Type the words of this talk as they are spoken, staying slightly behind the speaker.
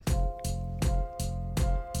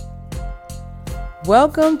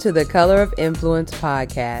Welcome to the Color of Influence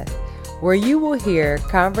podcast, where you will hear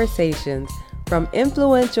conversations from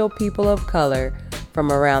influential people of color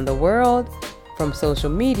from around the world, from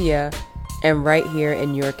social media, and right here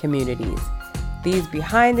in your communities. These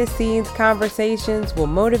behind-the-scenes conversations will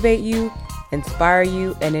motivate you, inspire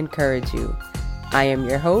you, and encourage you. I am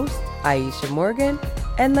your host, Aisha Morgan,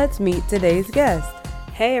 and let's meet today's guest.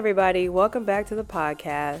 Hey everybody, welcome back to the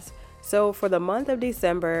podcast. So for the month of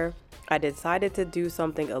December, I decided to do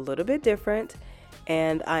something a little bit different,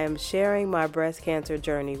 and I am sharing my breast cancer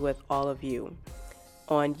journey with all of you.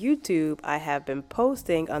 On YouTube, I have been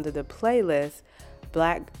posting under the playlist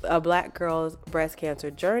A Black Girl's Breast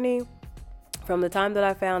Cancer Journey from the time that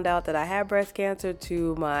I found out that I had breast cancer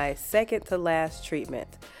to my second to last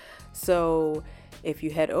treatment. So if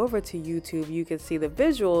you head over to YouTube, you can see the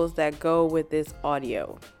visuals that go with this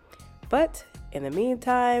audio. But in the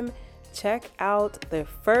meantime, check out the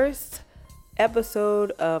first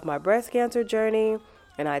episode of my breast cancer journey,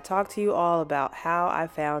 and I talk to you all about how I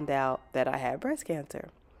found out that I had breast cancer.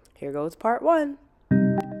 Here goes part one.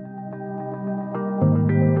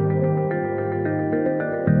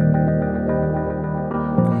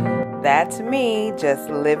 That's me, just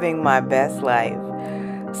living my best life.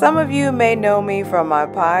 Some of you may know me from my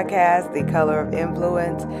podcast, The Color of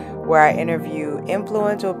Influence, where I interview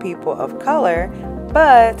influential people of color,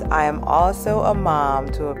 but I am also a mom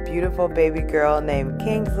to a beautiful baby girl named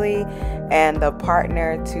Kingsley and the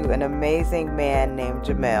partner to an amazing man named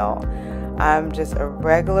Jamel. I'm just a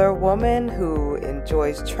regular woman who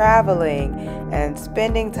enjoys traveling and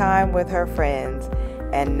spending time with her friends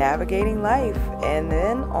and navigating life. And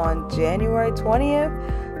then on January 20th,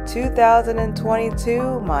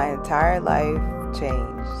 2022, my entire life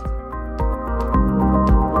changed.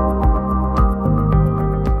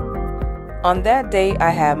 On that date, I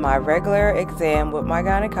had my regular exam with my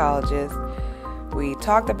gynecologist. We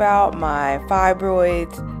talked about my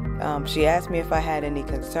fibroids. She asked me if I had any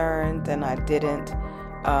concerns, and I didn't.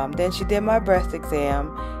 Then she did my breast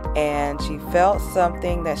exam, and she felt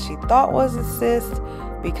something that she thought was a cyst.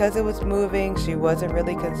 Because it was moving, she wasn't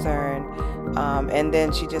really concerned. And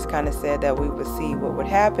then she just kind of said that we would see what would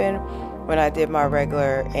happen when I did my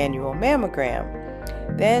regular annual mammogram.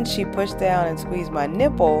 Then she pushed down and squeezed my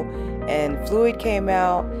nipple, and fluid came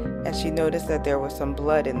out, and she noticed that there was some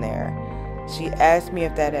blood in there. She asked me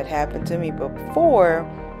if that had happened to me before,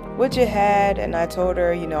 which it had, and I told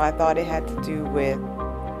her, I thought it had to do with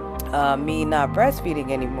me not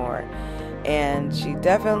breastfeeding anymore. And she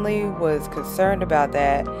definitely was concerned about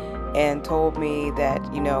that and told me that,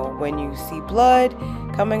 when you see blood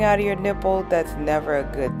coming out of your nipple, that's never a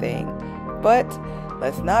good thing. But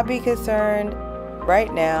let's not be concerned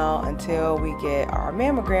right now until we get our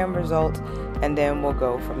mammogram results, and then we'll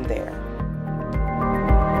go from there.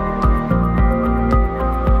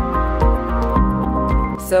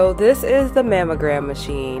 So this is the mammogram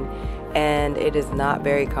machine, and it is not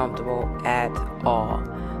very comfortable at all.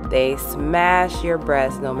 They smash your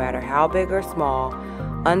breast, no matter how big or small,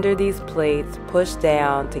 under these plates, push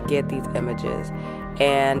down to get these images.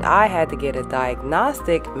 And I had to get a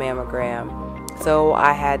diagnostic mammogram, so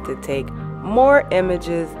I had to take more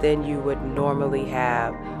images than you would normally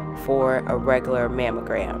have for a regular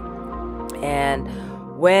mammogram. And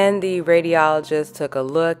when the radiologist took a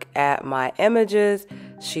look at my images,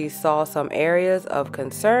 she saw some areas of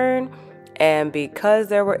concern, and because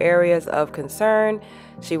there were areas of concern,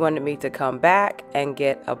 she wanted me to come back and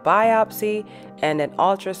get a biopsy and an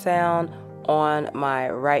ultrasound on my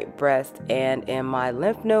right breast and in my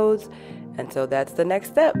lymph nodes. And so that's the next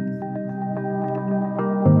step.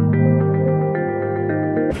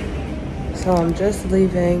 So I'm just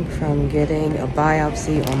leaving from getting a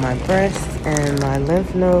biopsy on my breast and my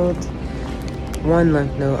lymph nodes. One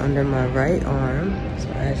lymph node under my right arm. So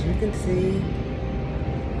as you can see,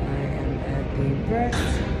 I am at the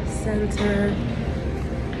breast center.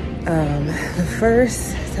 The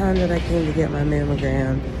first time that I came to get my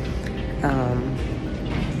mammogram,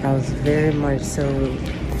 I was very much so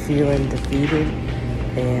feeling defeated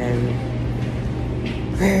and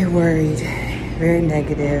very worried, very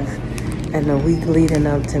negative. And the week leading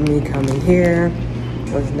up to me coming here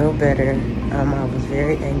was no better. I was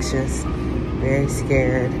very anxious, very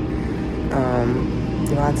scared,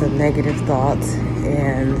 lots of negative thoughts,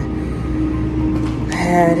 and I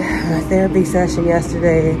had my therapy session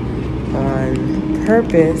yesterday on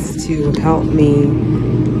purpose to help me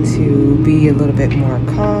to be a little bit more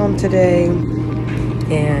calm today.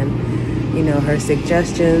 And, her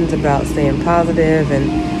suggestions about staying positive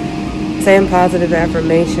and saying positive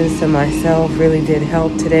affirmations to myself really did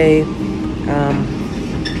help today.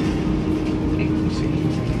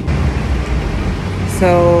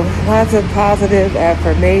 So lots of positive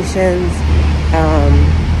affirmations.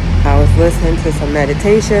 I was listening to some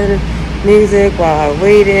meditation music while I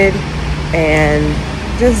waited, and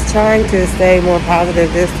just trying to stay more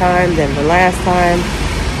positive this time than the last time.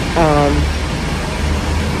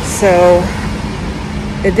 So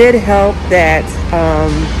it did help that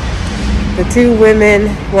the two women,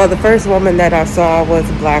 well, the first woman that I saw was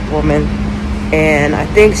a black woman, and I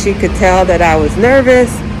think she could tell that I was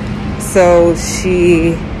nervous, so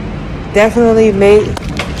she definitely made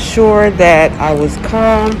sure that I was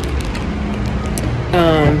calm.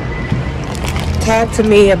 Talked to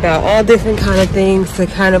me about all different kind of things to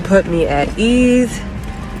kind of put me at ease,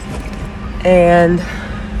 and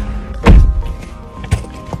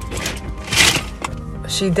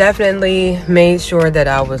she definitely made sure that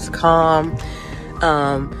I was calm.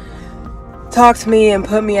 Talked to me and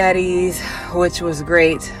put me at ease, which was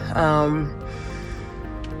great.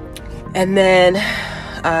 And then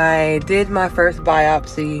I did my first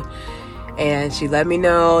biopsy, and she let me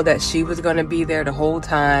know that she was going to be there the whole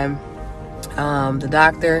time. The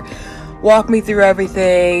doctor walked me through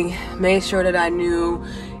everything, made sure that I knew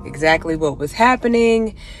exactly what was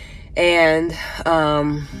happening, and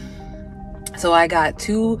so I got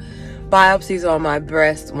 2 biopsies on my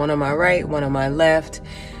breast, one on my right, one on my left.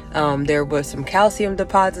 There was some calcium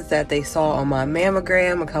deposits that they saw on my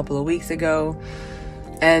mammogram a couple of weeks ago,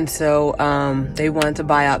 and so they wanted to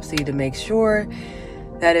biopsy to make sure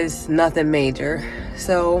that is nothing major.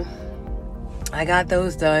 So I got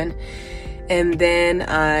those done, and then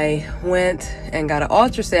I went and got an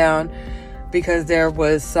ultrasound because there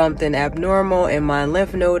was something abnormal in my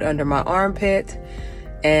lymph node under my armpit,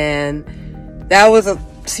 and that was a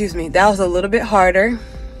little bit harder.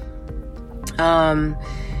 I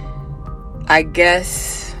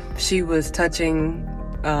guess she was touching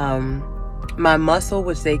my muscle,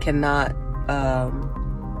 which they cannot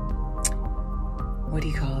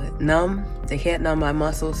numb. They can't numb my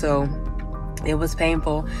muscle, so it was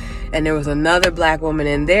painful. And there was another black woman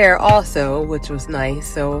in there also, which was nice.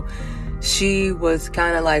 So she was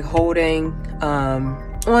kind of like holding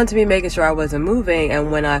on to me, making sure I wasn't moving.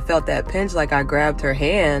 And when I felt that pinch, like, I grabbed her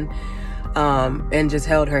hand and just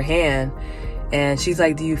held her hand. And she's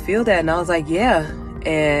like, "Do you feel that?" And I was like, "Yeah."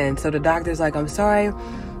 And so the doctor's like, "I'm sorry,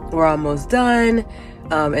 we're almost done."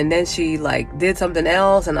 And then she like did something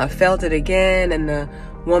else, and I felt it again. And the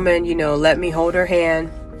woman, let me hold her hand,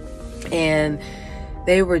 and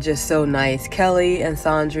they were just so nice. Kelly and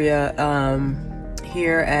Sandria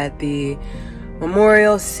here at the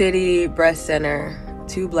Memorial City Breast Center,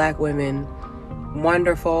 2 black women,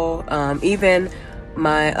 wonderful. Even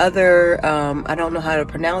my other, I don't know how to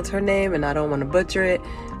pronounce her name, and I don't want to butcher it.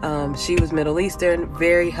 She was Middle Eastern,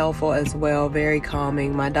 very helpful as well, very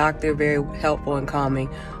calming. My doctor, very helpful and calming.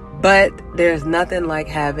 But there's nothing like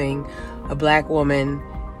having a black woman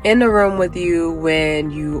in the room with you when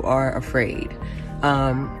you are afraid.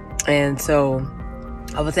 And so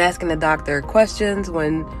I was asking the doctor questions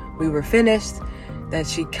when we were finished that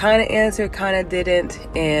she kind of answered, kind of didn't.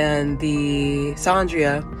 And the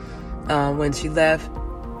Sandria, when she left,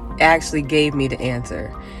 actually gave me the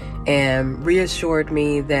answer and reassured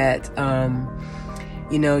me that,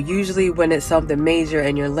 usually when it's something major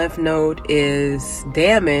and your lymph node is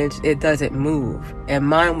damaged, it doesn't move. And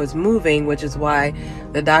mine was moving, which is why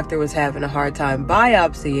the doctor was having a hard time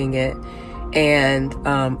biopsying it and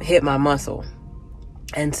hit my muscle.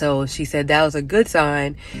 And so she said that was a good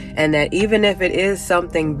sign, and that even if it is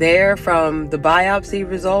something there from the biopsy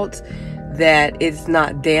results, that it's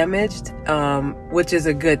not damaged, which is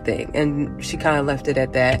a good thing. And she kind of left it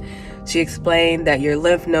at that. She explained that your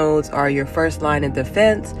lymph nodes are your first line of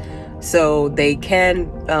defense, so they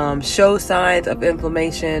can show signs of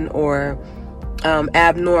inflammation or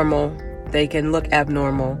abnormal. They can look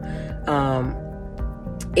abnormal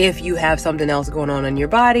if you have something else going on in your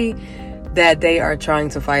body that they are trying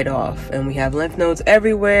to fight off. And we have lymph nodes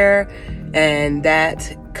everywhere, and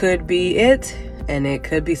that could be it, and it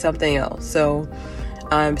could be something else. So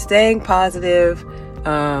I'm staying positive,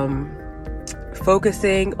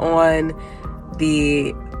 focusing on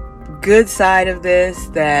the good side of this,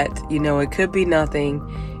 that, it could be nothing,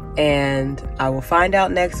 and I will find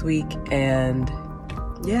out next week. And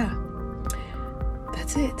yeah,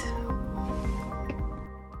 that's it.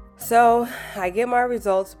 So I get my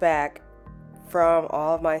results back from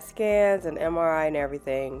all of my scans and MRI and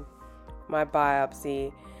everything, my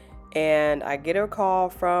biopsy, and I get a call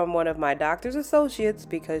from one of my doctor's associates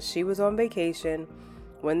because she was on vacation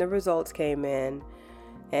when the results came in.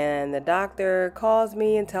 And the doctor calls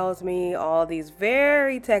me and tells me all these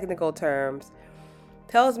very technical terms,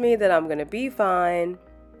 tells me that I'm going to be fine,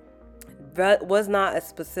 was not as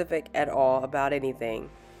specific at all about anything.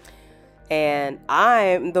 And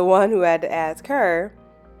I'm the one who had to ask her,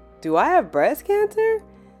 do I have breast cancer?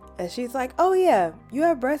 And she's like, oh yeah, you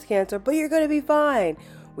have breast cancer, but you're going to be fine.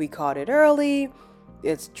 We caught it early.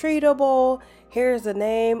 It's treatable. Here's the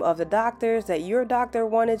name of the doctors that your doctor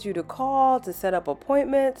wanted you to call to set up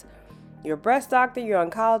appointments. Your breast doctor, your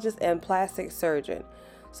oncologist, and plastic surgeon.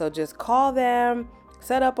 So just call them,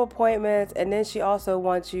 set up appointments, and then she also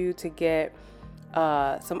wants you to get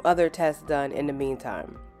some other tests done in the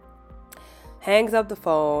meantime. Hangs up the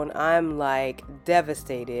phone. I'm like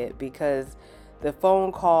devastated because the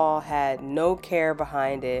phone call had no care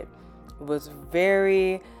behind it. It was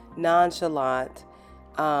very nonchalant.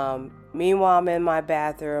 Meanwhile, I'm in my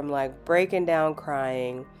bathroom, like breaking down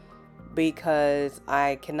crying because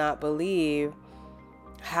I cannot believe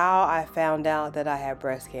how I found out that I had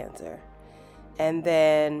breast cancer. And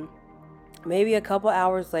then maybe a couple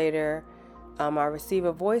hours later, I received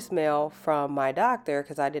a voicemail from my doctor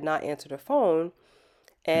because I did not answer the phone.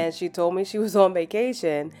 And she told me she was on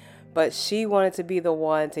vacation, but she wanted to be the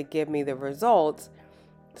one to give me the results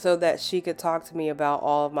so that she could talk to me about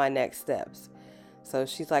all of my next steps. So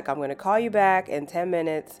she's like, I'm going to call you back in 10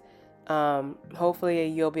 minutes. Hopefully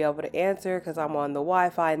you'll be able to answer because I'm on the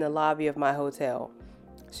Wi-Fi in the lobby of my hotel.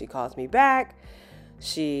 She calls me back.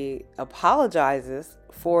 She apologizes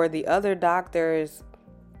for the other doctor's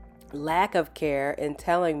lack of care in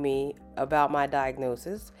telling me about my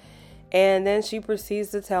diagnosis. And then she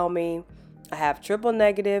proceeds to tell me I have triple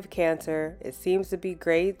negative cancer. It seems to be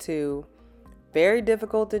grade 2. Very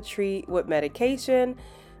difficult to treat with medication.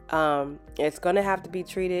 It's going to have to be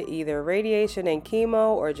treated either radiation and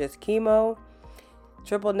chemo or just chemo.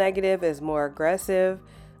 Triple negative is more aggressive.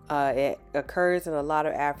 It occurs in a lot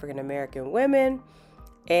of African American women.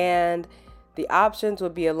 And the options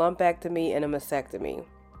would be a lumpectomy and a mastectomy.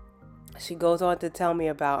 She goes on to tell me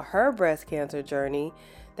about her breast cancer journey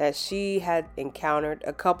that she had encountered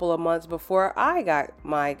a couple of months before I got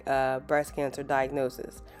my breast cancer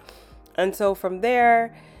diagnosis. And so from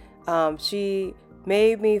there, she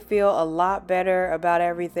made me feel a lot better about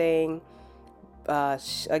everything.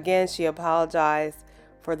 Again, she apologized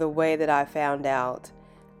for the way that I found out.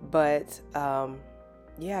 But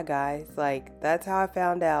yeah, guys, like that's how I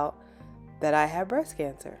found out that I had breast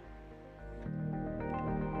cancer.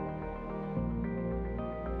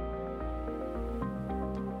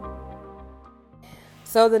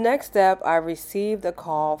 So the next step, I received a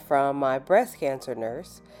call from my breast cancer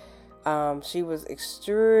nurse. She was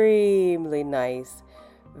extremely nice,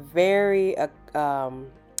 very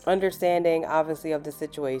understanding, obviously, of the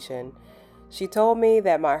situation. She told me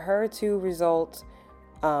that my HER2 results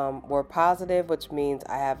were positive, which means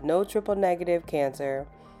I have no triple negative cancer,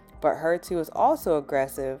 but HER2 is also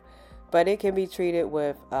aggressive, but it can be treated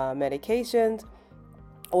with medications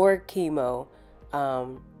or chemo.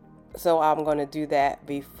 So I'm going to do that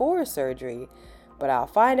before surgery, but I'll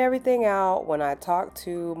find everything out when I talk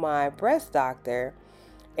to my breast doctor.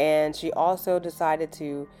 And she also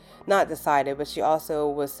she also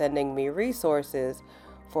was sending me resources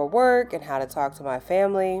for work and how to talk to my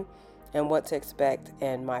family and what to expect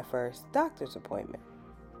in my first doctor's appointment.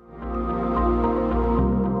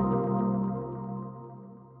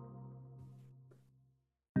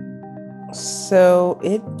 So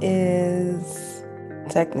it is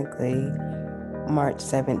technically March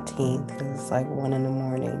 17th because it's like 1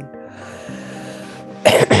 a.m.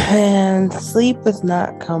 And sleep has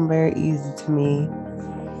not come very easy to me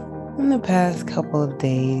in the past couple of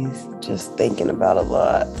days, just thinking about a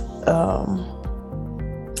lot.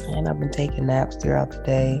 And I've been taking naps throughout the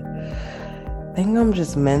day. I think I'm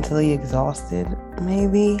just mentally exhausted,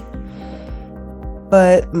 maybe.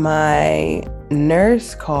 But my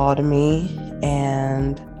nurse called me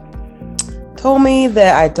and told me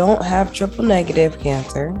that I don't have triple negative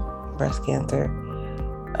cancer, breast cancer.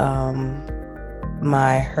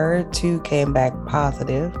 My HER2 came back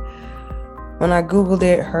positive. When I Googled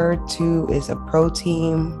it, HER2 is a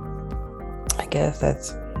protein. I guess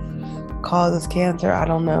that's causes cancer. I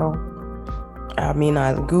don't know. I mean,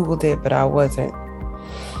 I Googled it, but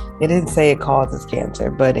it didn't say it causes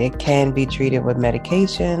cancer, but it can be treated with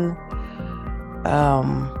medication.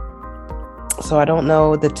 So I don't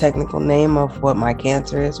know the technical name of what my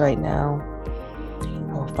cancer is right now.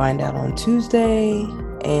 I'll find out on Tuesday.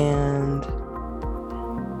 And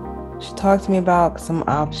she talked to me about some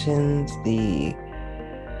options.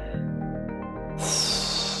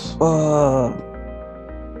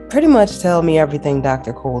 Pretty much tell me everything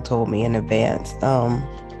Dr. Cole told me in advance. I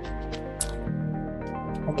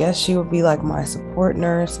guess she would be like my support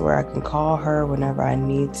nurse where I can call her whenever I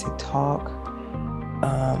need to talk.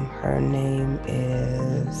 Her name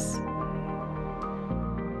is,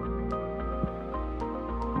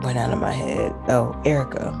 went out of my head. Oh,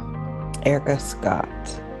 Erica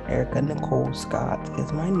Scott. Erica Nicole Scott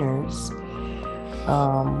is my nurse.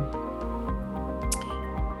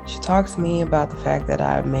 She talks to me about the fact that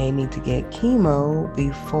I may need to get chemo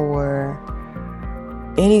before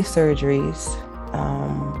any surgeries,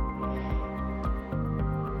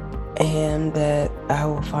 and that I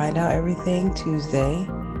will find out everything Tuesday.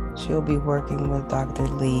 She'll be working with Dr.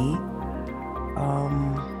 Lee.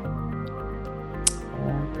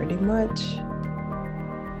 Pretty much,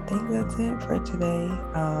 I think that's it for today.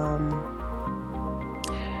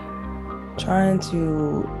 Trying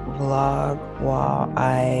to vlog while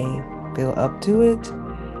I feel up to it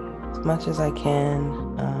as much as I can.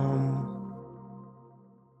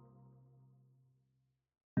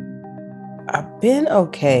 I've been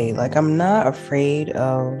okay. Like, I'm not afraid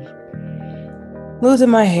of losing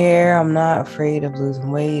my hair. I'm not afraid of losing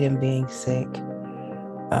weight and being sick.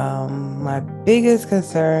 My biggest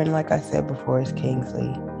concern, like I said before, is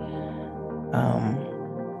Kingsley.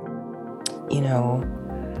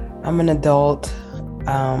 I'm an adult.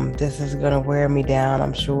 This is gonna wear me down,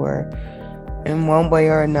 I'm sure, in one way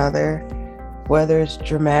or another, whether it's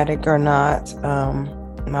dramatic or not.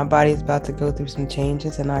 My body's about to go through some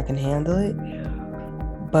changes and I can handle it.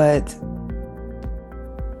 But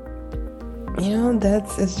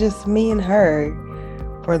it's just me and her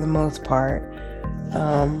for the most part.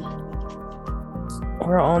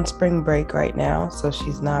 We're on spring break right now, so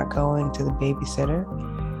she's not going to the babysitter.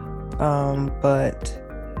 But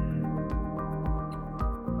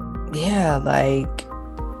yeah, like,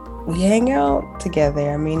 we hang out together.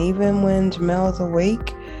 I mean, even when Jamel's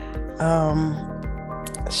awake,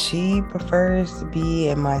 she prefers to be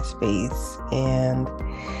in my space, and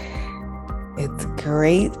it's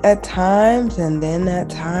great at times, and then at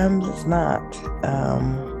times it's not.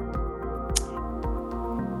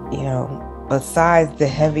 Besides the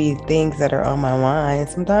heavy things that are on my mind,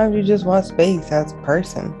 sometimes you just want space as a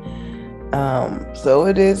person. So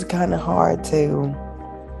it is kind of hard to,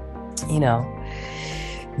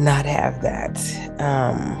 not have that,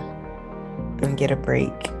 and get a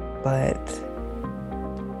break. But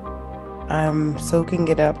I'm soaking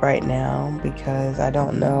it up right now because I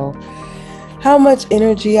don't know how much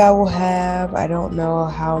energy I will have. I don't know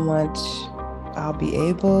how much I'll be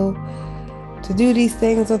able to do these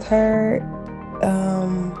things with her.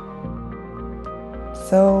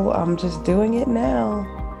 So I'm just doing it now.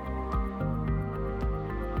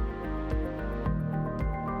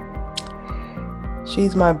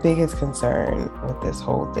 She's my biggest concern with this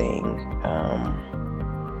whole thing,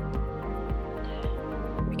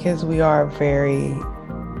 because we are very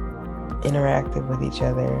interactive with each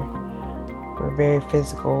other. We're very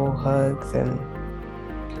physical, hugs and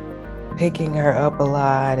picking her up a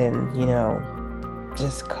lot, and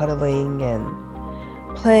just cuddling and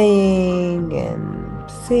playing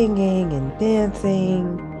and singing and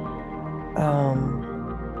dancing.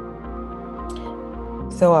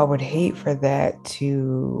 So I would hate for that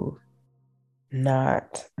to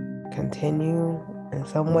not continue in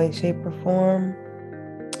some way, shape, or form.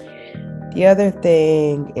 The other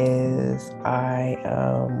thing is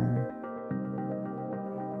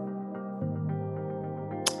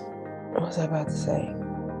what was I about to say?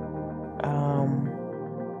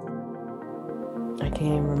 I can't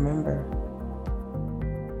even remember.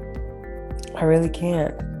 I really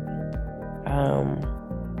can't.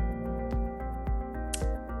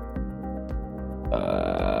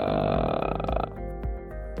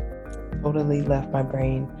 Totally left my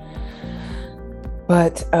brain.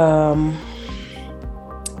 But I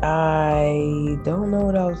don't know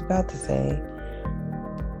what I was about to say.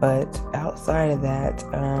 But outside of that,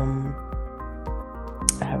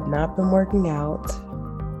 I have not been working out.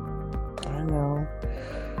 I know.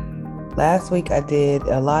 Last week I did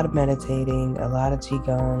a lot of meditating, a lot of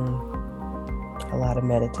Qigong, a lot of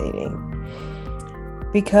meditating,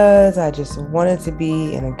 because I just wanted to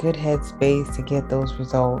be in a good headspace to get those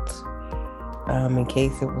results, in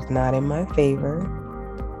case it was not in my favor.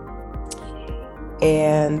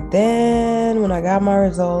 And then when I got my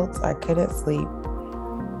results, I couldn't sleep.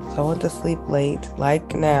 So I went to sleep late,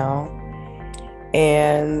 like now,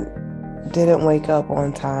 and didn't wake up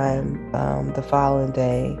on time the following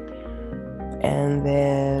day. And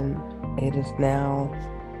then it is now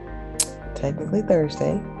technically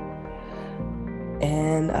Thursday,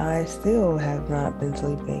 and I still have not been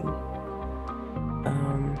sleeping,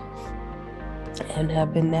 and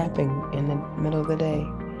have been napping in the middle of the day.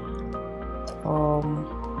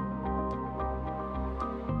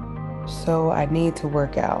 So I need to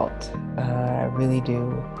work out. I really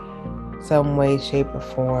do. Some way, shape, or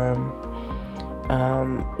form.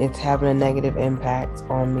 It's having a negative impact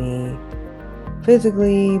on me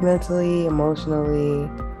physically, mentally, emotionally.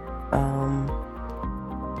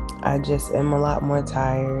 I just am a lot more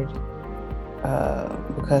tired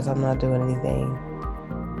because I'm not doing anything.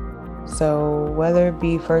 So whether it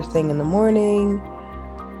be first thing in the morning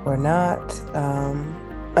or not,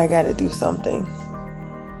 I got to do something.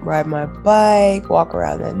 Ride my bike, walk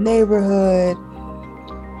around the neighborhood,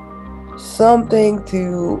 something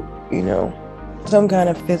to, some kind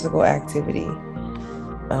of physical activity,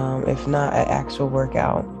 if not an actual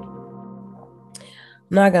workout. I'm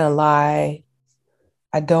not gonna lie,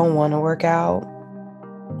 I don't want to work out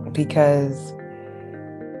because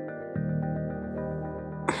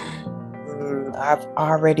I've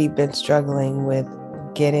already been struggling with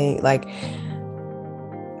getting,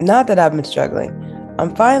 not that I've been struggling.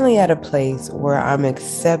 I'm finally at a place where I'm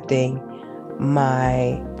accepting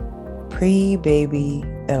my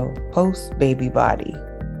post-baby body.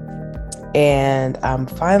 And I'm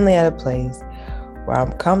finally at a place where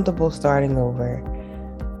I'm comfortable starting over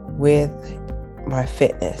with my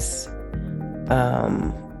fitness.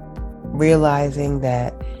 Realizing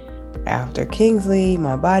that after Kingsley,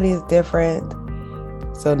 my body is different.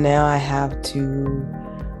 So now I have to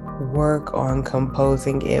work on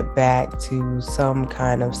composing it back to some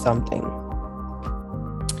kind of something.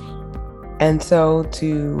 And so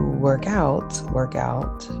to work out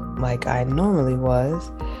like I normally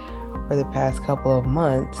was for the past couple of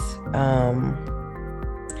months,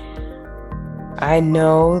 I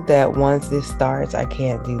know that once this starts, I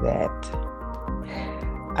can't do that.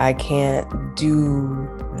 I can't do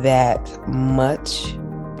that much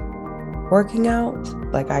working out.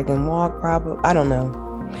 Like I can walk probably, I don't know.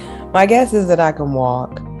 My guess is that I can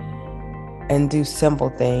walk and do simple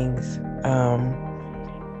things.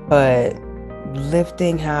 But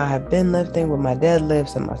lifting how I have been lifting with my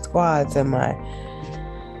deadlifts and my squats and my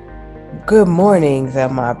good mornings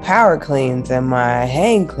and my power cleans and my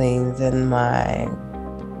hang cleans and my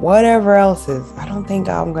whatever else is, I don't think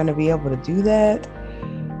I'm going to be able to do that.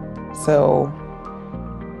 So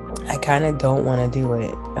I kind of don't want to do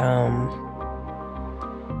it.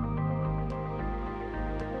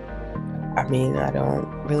 I don't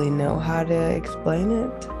really know how to explain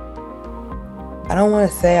it. I don't want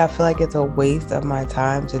to say I feel like it's a waste of my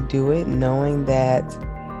time to do it, knowing that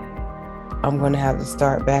I'm going to have to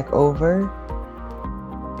start back over.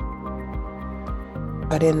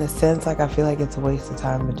 But in a sense, I feel like it's a waste of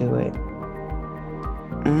time to do it.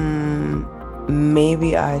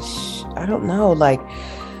 Maybe I don't know.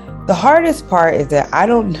 The hardest part is that I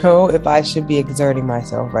don't know if I should be exerting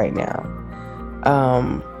myself right now.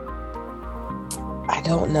 I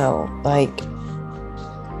don't know.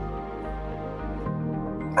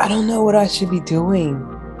 I don't know what I should be doing.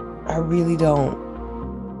 I really don't.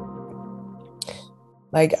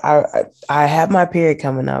 I have my period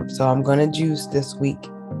coming up, so I'm gonna juice this week,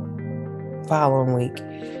 following week,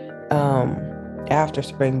 after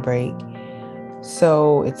spring break.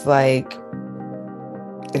 So it's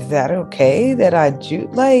is that okay that I juice?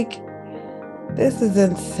 This is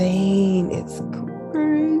insane. It's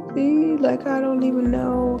crazy. I don't even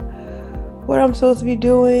know what I'm supposed to be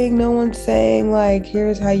doing. No one's saying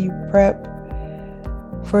here's how you prep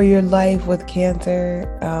for your life with cancer.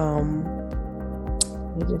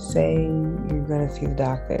 They just say you're gonna see the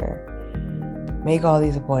doctor, make all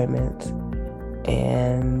these appointments,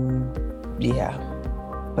 and yeah.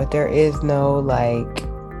 But there is no live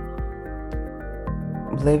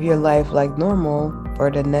your life like normal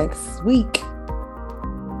for the next week.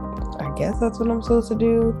 I guess that's what I'm supposed to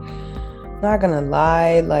do. Not gonna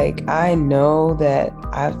lie, I know that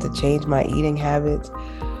I have to change my eating habits.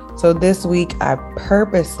 So this week I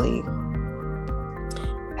purposely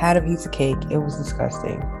had a piece of cake. It was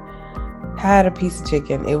disgusting. Had a piece of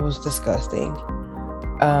chicken. It was disgusting.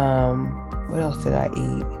 What else did I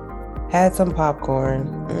eat? Had some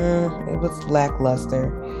popcorn. It was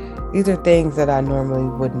lackluster. These are things that I normally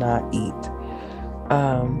would not eat.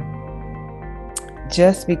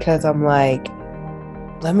 Just because I'm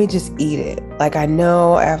let me just eat it. I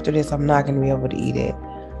know after this I'm not going to be able to eat it.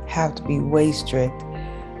 Have to be way strict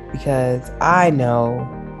because I know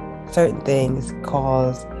certain things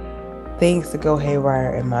cause things to go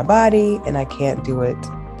haywire in my body, and I can't do it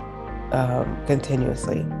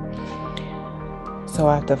continuously. So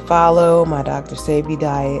I have to follow my Dr. Sebi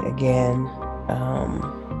diet again,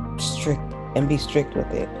 and be strict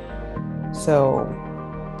with it. So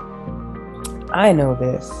I know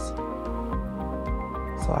this.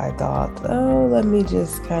 So I thought, let me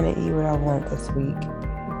just kind of eat what I want this week.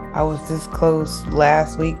 I was this close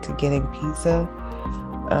last week to getting pizza.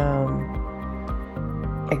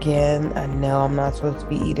 Again, I know I'm not supposed to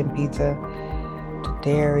be eating pizza to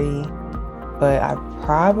dairy, but I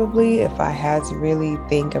probably, if I had to really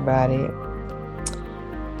think about it,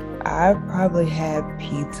 I've probably had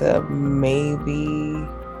pizza maybe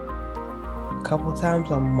a couple times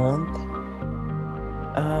a month,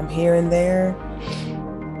 here and there.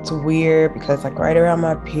 It's weird because like right around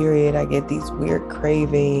my period, I get these weird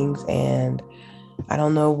cravings and I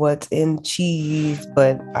don't know what's in cheese,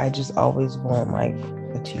 but I just always want like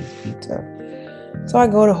a cheese pizza. So I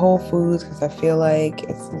go to Whole Foods because I feel like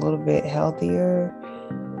it's a little bit healthier.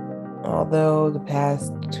 Although the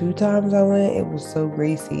past 2 times I went, it was so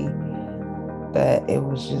greasy that it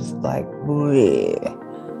was just like bleh.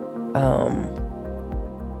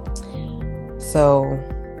 So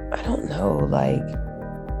I don't know, like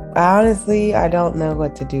honestly, I don't know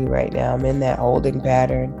what to do right now. I'm in that holding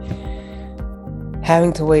pattern,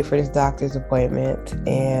 having to wait for this doctor's appointment,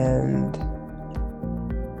 and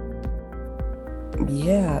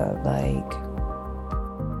yeah, like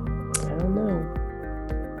I don't know.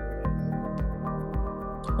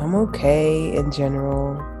 I'm okay in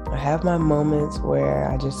general. I have my moments where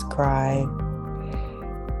I just cry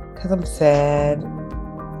because I'm sad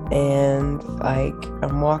and like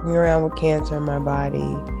I'm walking around with cancer in my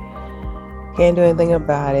body. Can't do anything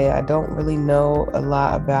about it. I don't really know a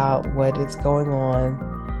lot about what is going on.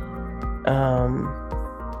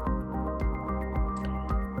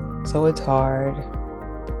 So it's hard.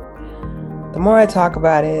 The more I talk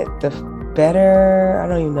about it, the better, I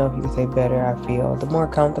don't even know if you can say better I feel. The more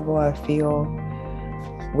comfortable I feel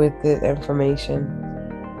with the information.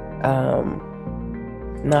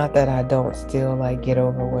 Not that I don't still like get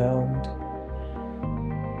overwhelmed.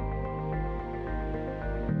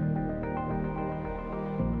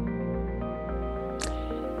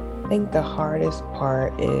 I think the hardest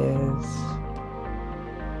part is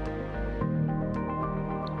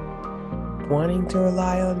wanting to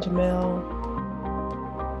rely on Jamel.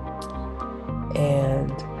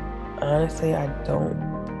 And honestly, I don't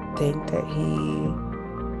think that he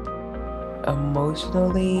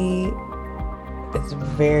emotionally is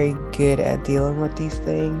very good at dealing with these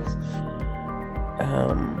things.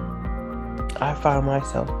 I find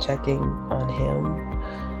myself checking on him,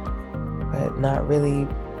 but not really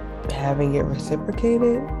having it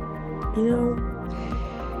reciprocated,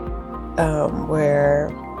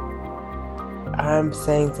 where I'm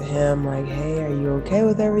saying to him like, hey, are you okay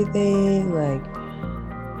with everything? Like,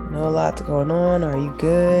 I know a lot's going on. Are you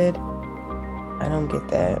good? I don't get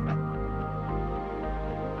that.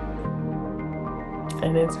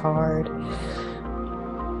 And it's hard.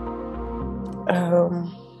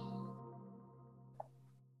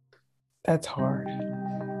 That's hard.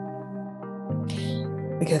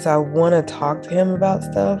 Because I want to talk to him about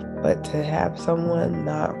stuff, but to have someone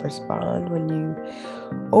not respond when you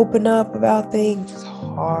open up about things, it's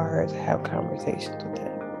hard to have conversations with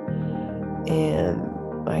him. And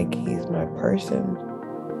like, he's my person.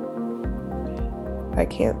 I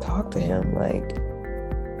can't talk to him. Like,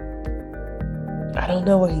 I don't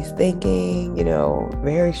know what he's thinking,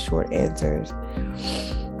 very short answers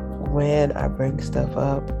when I bring stuff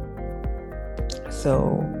up.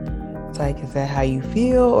 So it's like, is that how you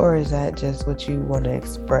feel, or is that just what you want to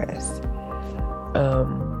express? I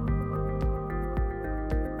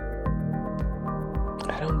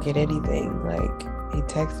don't get anything. Like, he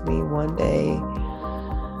texted me one day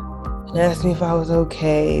and asked me if I was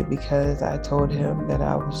okay because I told him that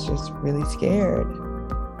I was just really scared.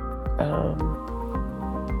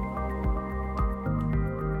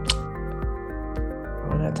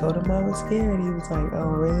 When I told him I was scared, he was like, oh,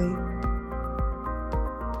 really?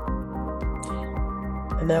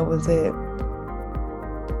 And that was it.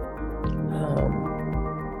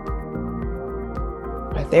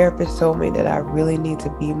 My therapist told me that I really need to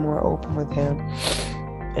be more open with him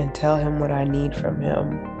and tell him what I need from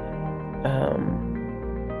him.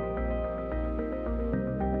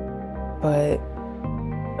 But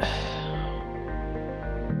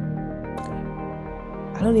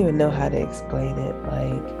I don't even know how to explain it.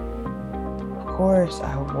 Like, of course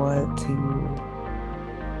I want to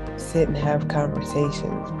sit and have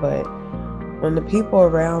conversations, but when the people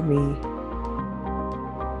around me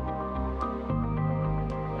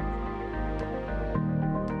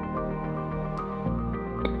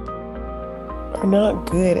are not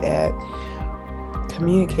good at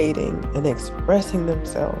communicating and expressing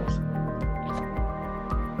themselves.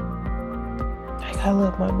 Like, I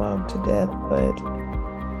love my mom to death, but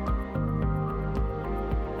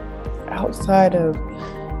outside of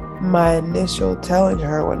my initial telling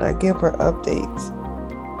her when I give her updates,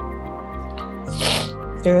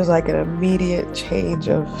 There was like an immediate change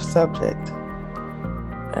of subject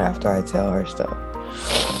after I tell her stuff.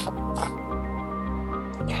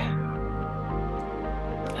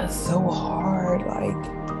 It's so hard. Like,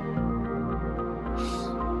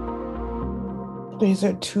 these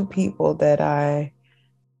are two people that I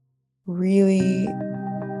really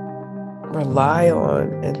rely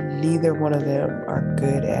on, and neither one of them are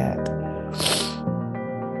good at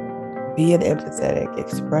being empathetic,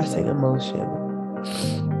 expressing emotion,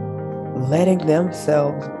 letting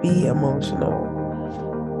themselves be emotional,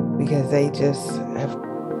 because they just have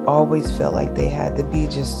always felt like they had to be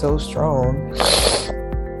just so strong.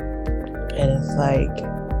 And it's like,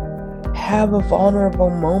 have a vulnerable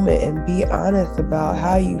moment and be honest about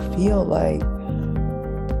how you feel. Like,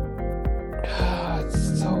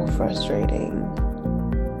 it's so frustrating.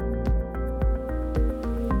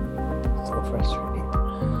 So frustrating.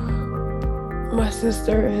 My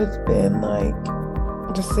sister has been like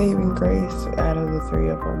the saving grace out of the three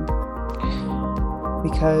of them,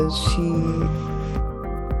 because she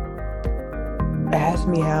asked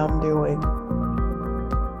me how I'm doing,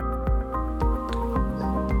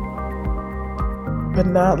 but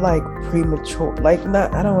not like premature, like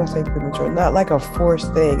not, I don't want to say premature, not like a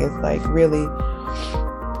forced thing. It's like, really,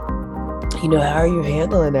 how are you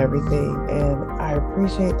handling everything? And I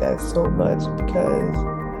appreciate that so much, because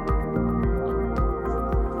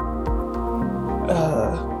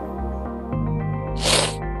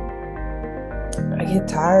I get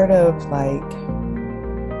tired of like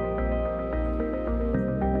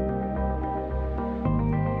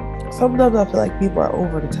sometimes I feel like people are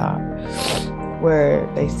over the top, where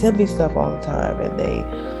they send me stuff all the time, and they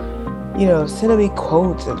sending me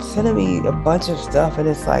quotes and sending me a bunch of stuff, and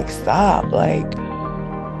it's like, stop. Like,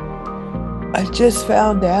 I just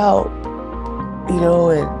found out, and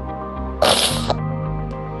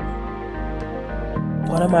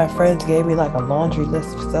one of my friends gave me like a laundry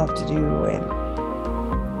list of stuff to do, and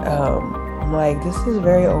I'm like, this is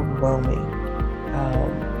very overwhelming.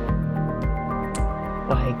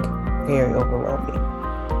 Like, very overwhelming.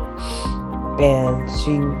 And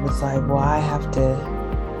she was like, well, I have to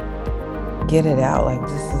get it out. Like,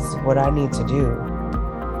 this is what I need to do.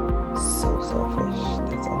 So selfish.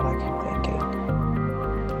 That's all I keep thinking.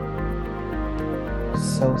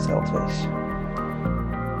 So selfish.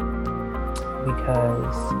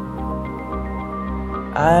 Because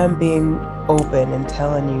I'm being open and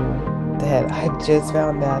telling you that I just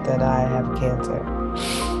found out that I have cancer.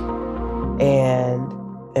 And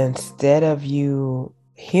instead of you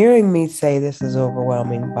hearing me say this is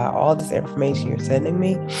overwhelming by all this information you're sending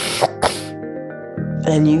me,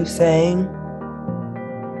 and you saying,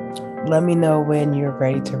 let me know when you're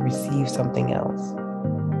ready to receive something else,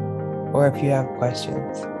 or if you have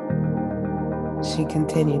questions. She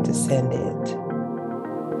continued to send it.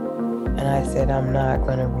 And I said, I'm not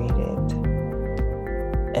going to read it.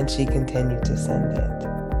 And she continued to send it.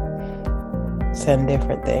 Send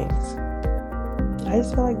different things. I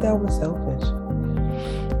just felt like that was selfish.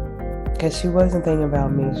 Because she wasn't thinking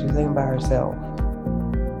about me. She was thinking about herself.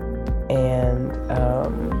 And,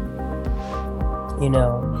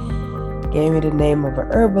 gave me the name of an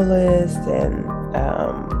herbalist, and,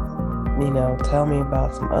 tell me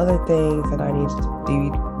about some other things that I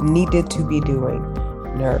needed to be doing,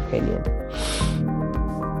 in her opinion.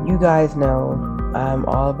 You guys know I'm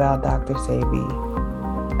all about Dr. Sebi.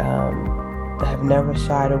 I have never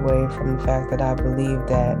shied away from the fact that I believe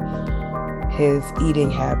that his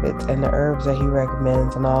eating habits and the herbs that he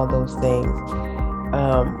recommends and all those things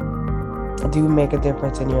do make a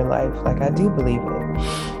difference in your life. Like, I do believe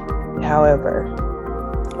it. However,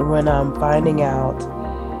 when I'm finding out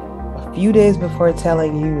a few days before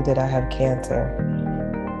telling you that I have cancer,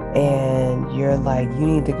 and you're like, you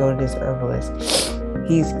need to go to this herbalist,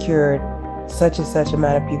 he's cured such and such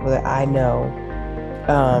amount of people that I know,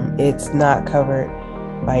 it's not covered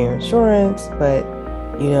by your insurance, but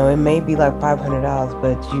it may be like $500,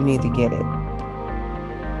 but you need to get it.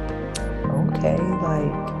 Okay,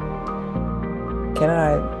 like, can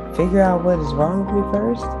I figure out what is wrong with me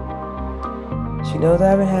first? She knows I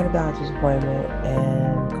haven't had a doctor's appointment,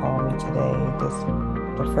 and called me today.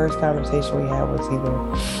 The first conversation we had was either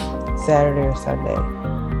Saturday or Sunday.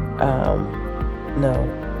 No,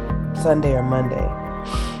 Sunday or Monday.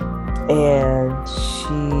 And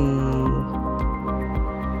she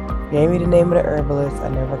gave me the name of the herbalist. I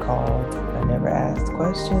never called. I never asked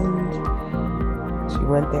questions. She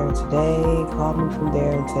went there today, called me from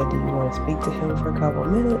there and said, do you want to speak to him for a couple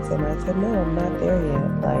minutes? And I said, no, I'm not there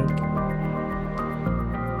yet. Like,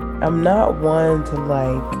 I'm not one to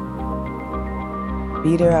like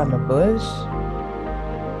beat around the bush.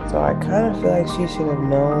 So I kind of feel like she should have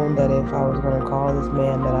known that if I was going to call this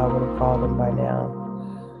man, that I would have called him by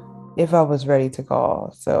now, if I was ready to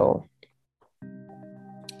call. So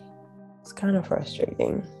it's kind of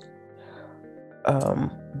frustrating,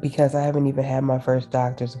 because I haven't even had my first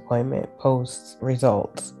doctor's appointment post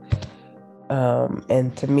results.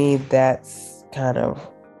 And to me, that's kind of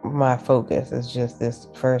my focus, is just this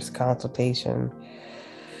first consultation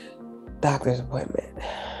doctor's appointment.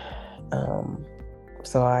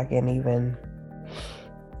 So I can even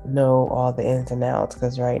know all the ins and outs,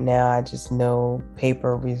 because right now I just know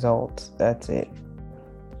paper results. That's it.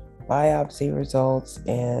 Biopsy results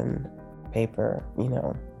and paper,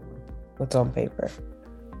 what's on paper.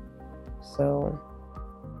 So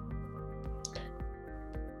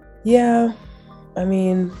yeah, I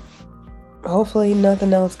mean, hopefully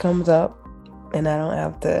nothing else comes up and I don't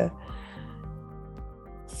have to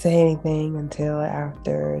say anything until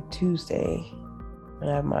after Tuesday when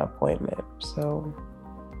I have my appointment. So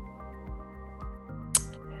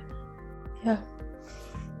yeah,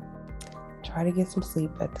 try to get some sleep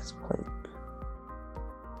at this point.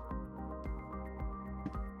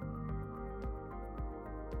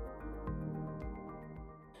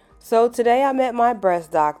 So today I met my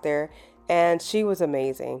breast doctor, and she was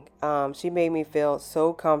amazing. She made me feel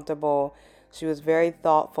so comfortable. She was very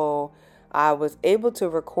thoughtful. I was able to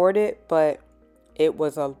record it, but it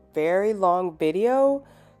was a very long video,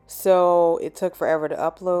 so it took forever to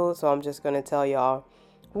upload. So I'm just going to tell y'all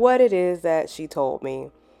what it is that she told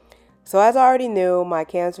me. So as I already knew, my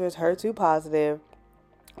cancer is HER2 positive,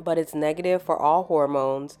 but it's negative for all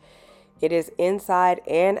hormones. It is inside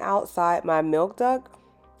and outside my milk duct.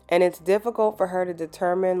 And it's difficult for her to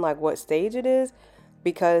determine what stage it is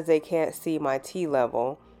because they can't see my T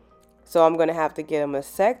level. So I'm going to have to get a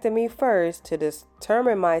mastectomy first to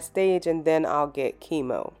determine my stage, and then I'll get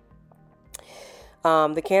chemo.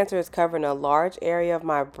 The cancer is covering a large area of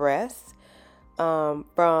my breast,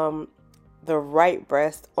 from the right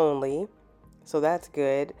breast only. So that's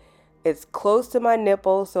good. It's close to my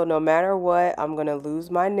nipple, so no matter what, I'm going to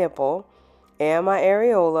lose my nipple and my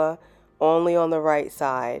areola only on the right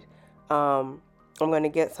side. I'm going to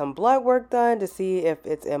get some blood work done to see if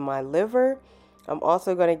it's in my liver. I'm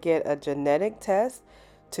also going to get a genetic test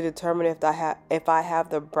to determine if I have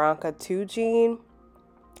the BRCA2 gene.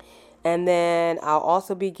 And then I'll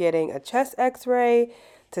also be getting a chest x-ray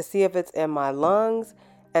to see if it's in my lungs,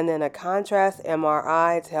 and then a contrast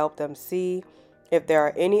MRI to help them see if there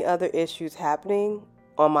are any other issues happening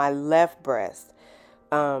on my left breast.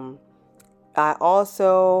 I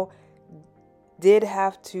also did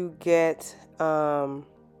have to get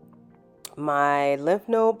my lymph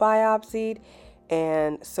node biopsied,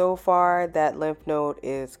 and so far that lymph node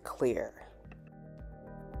is clear.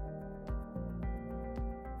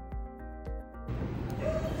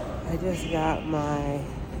 I just got my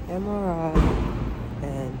MRI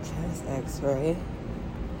and chest x-ray.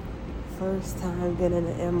 First time getting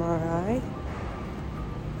an MRI,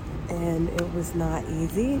 and it was not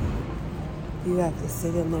easy. You have to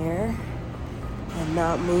sit in there and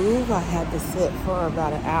not move. I had to sit for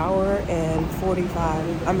about an hour to 45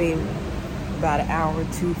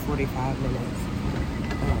 minutes.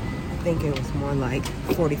 I think it was more like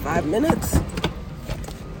 45 minutes.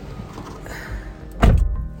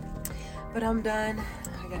 But I'm done.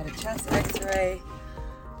 I got a chest x-ray,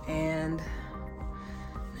 and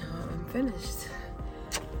now I'm finished.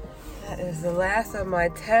 That is the last of my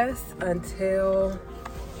tests until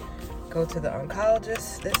go to the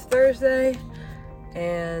oncologist this Thursday,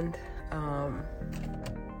 and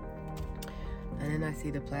then I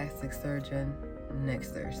see the plastic surgeon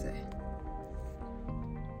next Thursday.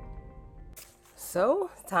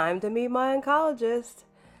 So, time to meet my oncologist.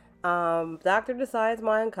 Doctor decides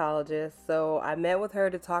my oncologist, so I met with her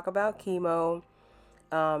to talk about chemo.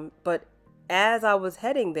 But as I was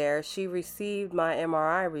heading there, she received my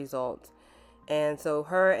MRI results. And so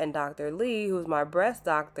her and Dr. Lee, who's my breast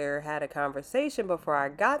doctor, had a conversation before I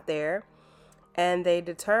got there. And they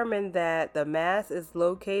determined that the mass is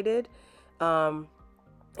located in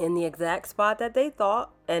the exact spot that they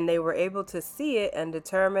thought. And they were able to see it and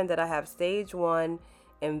determine that I have stage 1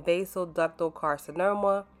 invasive ductal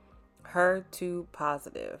carcinoma, HER2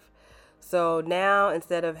 positive. So now,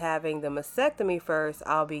 instead of having the mastectomy first,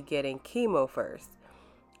 I'll be getting chemo first.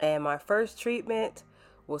 And my first treatment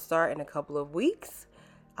will start in a couple of weeks.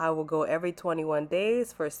 I will go every 21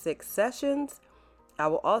 days for 6 sessions. I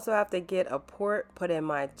will also have to get a port put in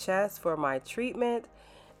my chest for my treatment.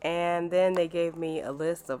 And then they gave me a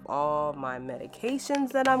list of all my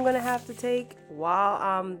medications that I'm going to have to take while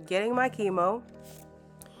I'm getting my chemo.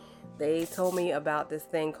 They told me about this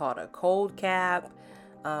thing called a cold cap.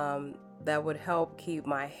 that would help keep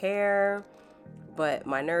my hair. But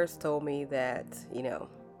my nurse told me that,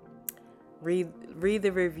 read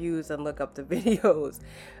the reviews and look up the videos.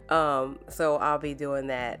 So I'll be doing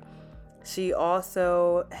that. She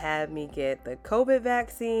also had me get the COVID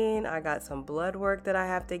vaccine. I got some blood work that I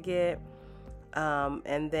have to get.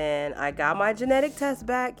 And then I got my genetic test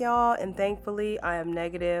back, y'all. And thankfully I am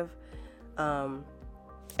negative. And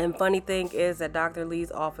funny thing is that Dr.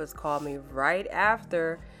 Lee's office called me right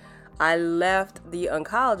after I left the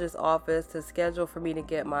oncologist's office to schedule for me to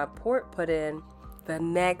get my port put in the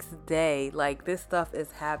next day. Like, this stuff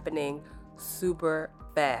is happening super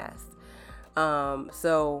fast.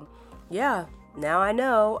 So yeah, now I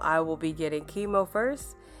know I will be getting chemo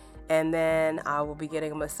first, and then I will be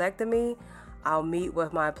getting a mastectomy. I'll meet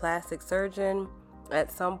with my plastic surgeon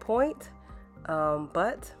at some point.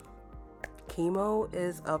 But chemo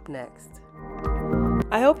is up next.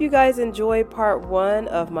 I hope you guys enjoyed part 1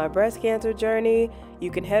 of my breast cancer journey.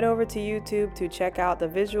 You can head over to YouTube to check out the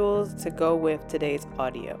visuals to go with today's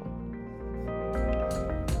audio.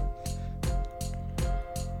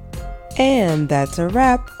 And that's a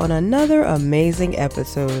wrap on another amazing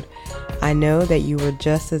episode. I know that you were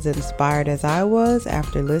just as inspired as I was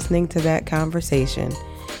after listening to that conversation.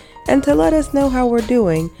 And to let us know how we're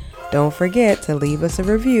doing, don't forget to leave us a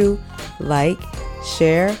review, like,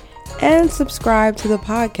 share, and subscribe to the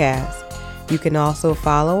podcast. You can also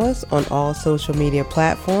follow us on all social media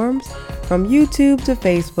platforms, from YouTube to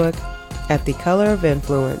Facebook, at The Color of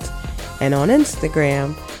Influence, and on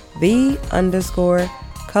Instagram,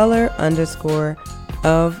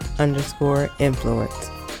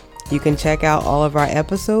 the_color_of_influence. You can check out all of our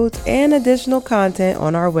episodes and additional content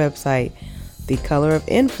on our website,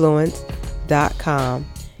 thecolorofinfluence.com,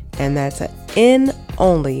 and that's an N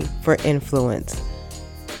only for influence.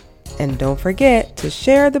 And don't forget to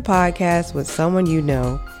share the podcast with someone you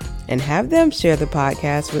know, and have them share the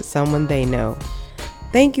podcast with someone they know.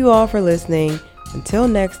 Thank you all for listening. Until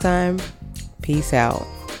next time, peace out.